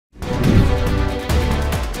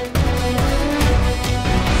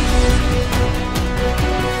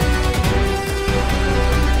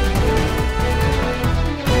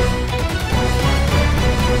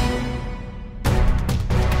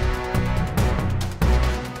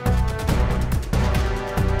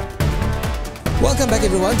Welcome back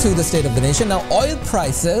everyone to the State of the Nation. Now oil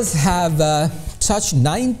prices have touched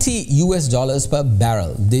 $90 per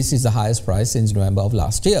barrel. This is the highest price since November of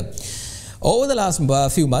last year. Over the last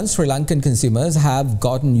few months, Sri Lankan consumers have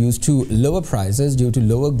gotten used to lower prices due to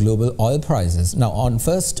lower global oil prices. Now on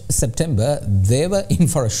 1st September, they were in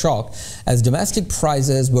for a shock as domestic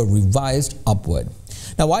prices were revised upward.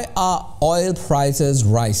 Now, why are oil prices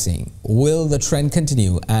rising? Will the trend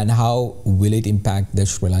continue, and how will it impact the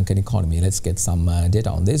Sri Lankan economy? Let's get some data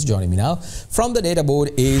on this. Joining me now from the data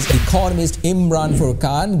board is Economist Imran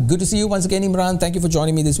Furkan. Good to see you once again, Imran. Thank you for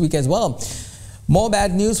joining me this week as well. More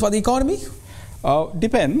bad news for the economy?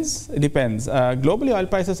 Depends. It depends. Globally, oil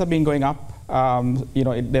prices have been going up.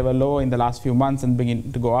 They were low in the last few months and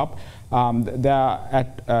begin to go up. They are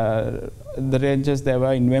at the ranges they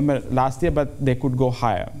were in November last year, but they could go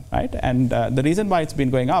higher, right? And the reason why it's been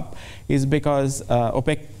going up is because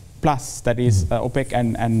OPEC Plus, that is OPEC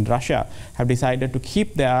and Russia, have decided to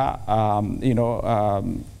keep their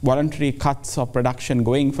voluntary cuts of production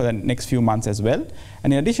going for the next few months as well.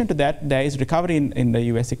 And in addition to that, there is recovery in the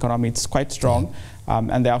US economy. It's quite strong,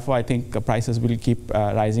 and therefore I think prices will keep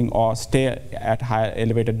rising or stay at higher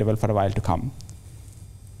elevated level for a while to come.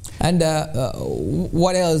 And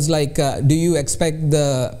what else? Do you expect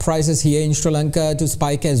the prices here in Sri Lanka to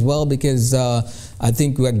spike as well? Because I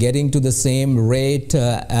think we are getting to the same rate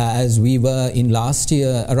as we were in last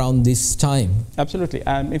year around this time. Absolutely.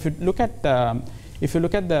 If you look at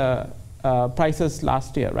the prices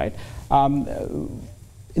last year, right?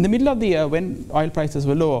 In the middle of the year, when oil prices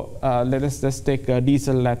were low, let us just take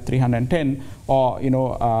diesel at 310 or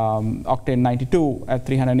octane 92 at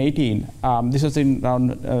 318. This was in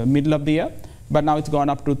around middle of the year, but now it's gone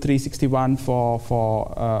up to 361 for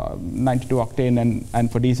 92 octane, and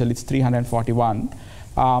for diesel it's 341.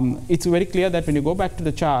 It's very clear that when you go back to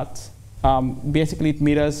the charts, basically it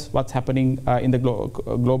mirrors what's happening in the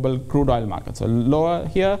global crude oil market. So lower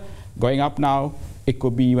here, going up now. It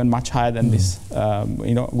could be even much higher than this,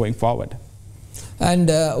 going forward. And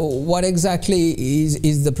what exactly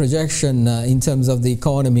is the projection in terms of the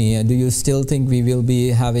economy? Do you still think we will be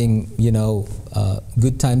having,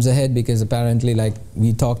 good times ahead? Because apparently, like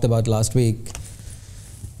we talked about last week,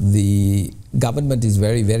 the government is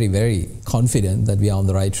very, very, very confident that we are on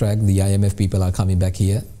the right track. The IMF people are coming back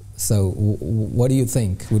here. So, what do you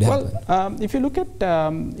think would happen? Well, if you look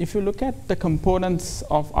at the components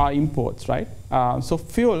of our imports, right? So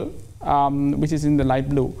fuel, which is in the light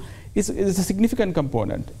blue, is a significant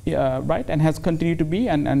component, right? And has continued to be,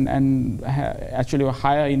 and actually were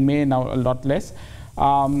higher in May, now a lot less.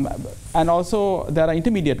 And also there are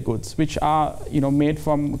intermediate goods which are made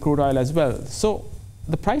from crude oil as well. So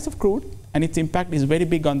the price of crude and its impact is very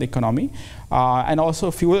big on the economy, and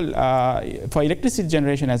also fuel for electricity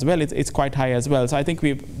generation as well. It's quite high as well. So I think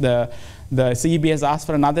the CEB has asked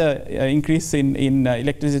for another increase in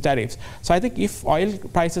electricity tariffs. So I think if oil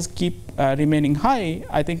prices keep remaining high,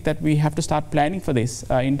 I think that we have to start planning for this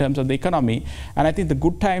in terms of the economy. And I think the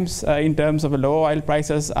good times in terms of low oil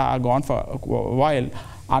prices are gone for a while,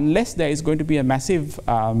 unless there is going to be a massive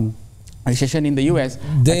recession in the US.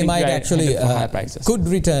 They might actually could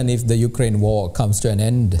return if the Ukraine war comes to an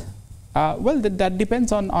end. Well, that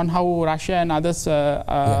depends on how Russia and others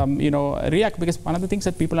react, because one of the things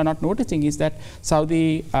that people are not noticing is that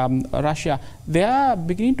Saudi, Russia, they are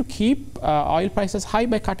beginning to keep oil prices high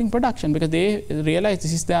by cutting production, because they realize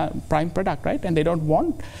this is their prime product, right? And they don't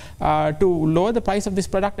want to lower the price of this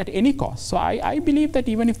product at any cost. So I believe that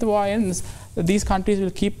even if the war ends, these countries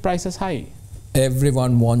will keep prices high.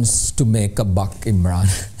 Everyone wants to make a buck, Imran.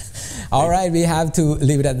 All right, we have to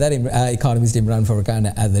leave it at that. Economist Imran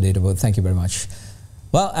Furkan at the data board. Thank you very much.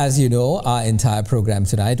 Well, as you know, our entire program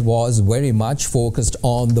tonight was very much focused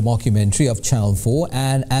on the mockumentary of Channel 4.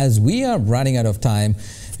 And as we are running out of time,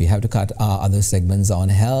 we have to cut our other segments on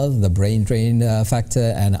health, the brain drain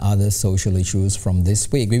factor, and other social issues from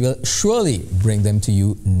this week. We will surely bring them to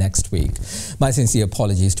you next week. My sincere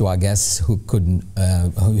apologies to our guests who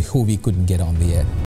we couldn't get on the air.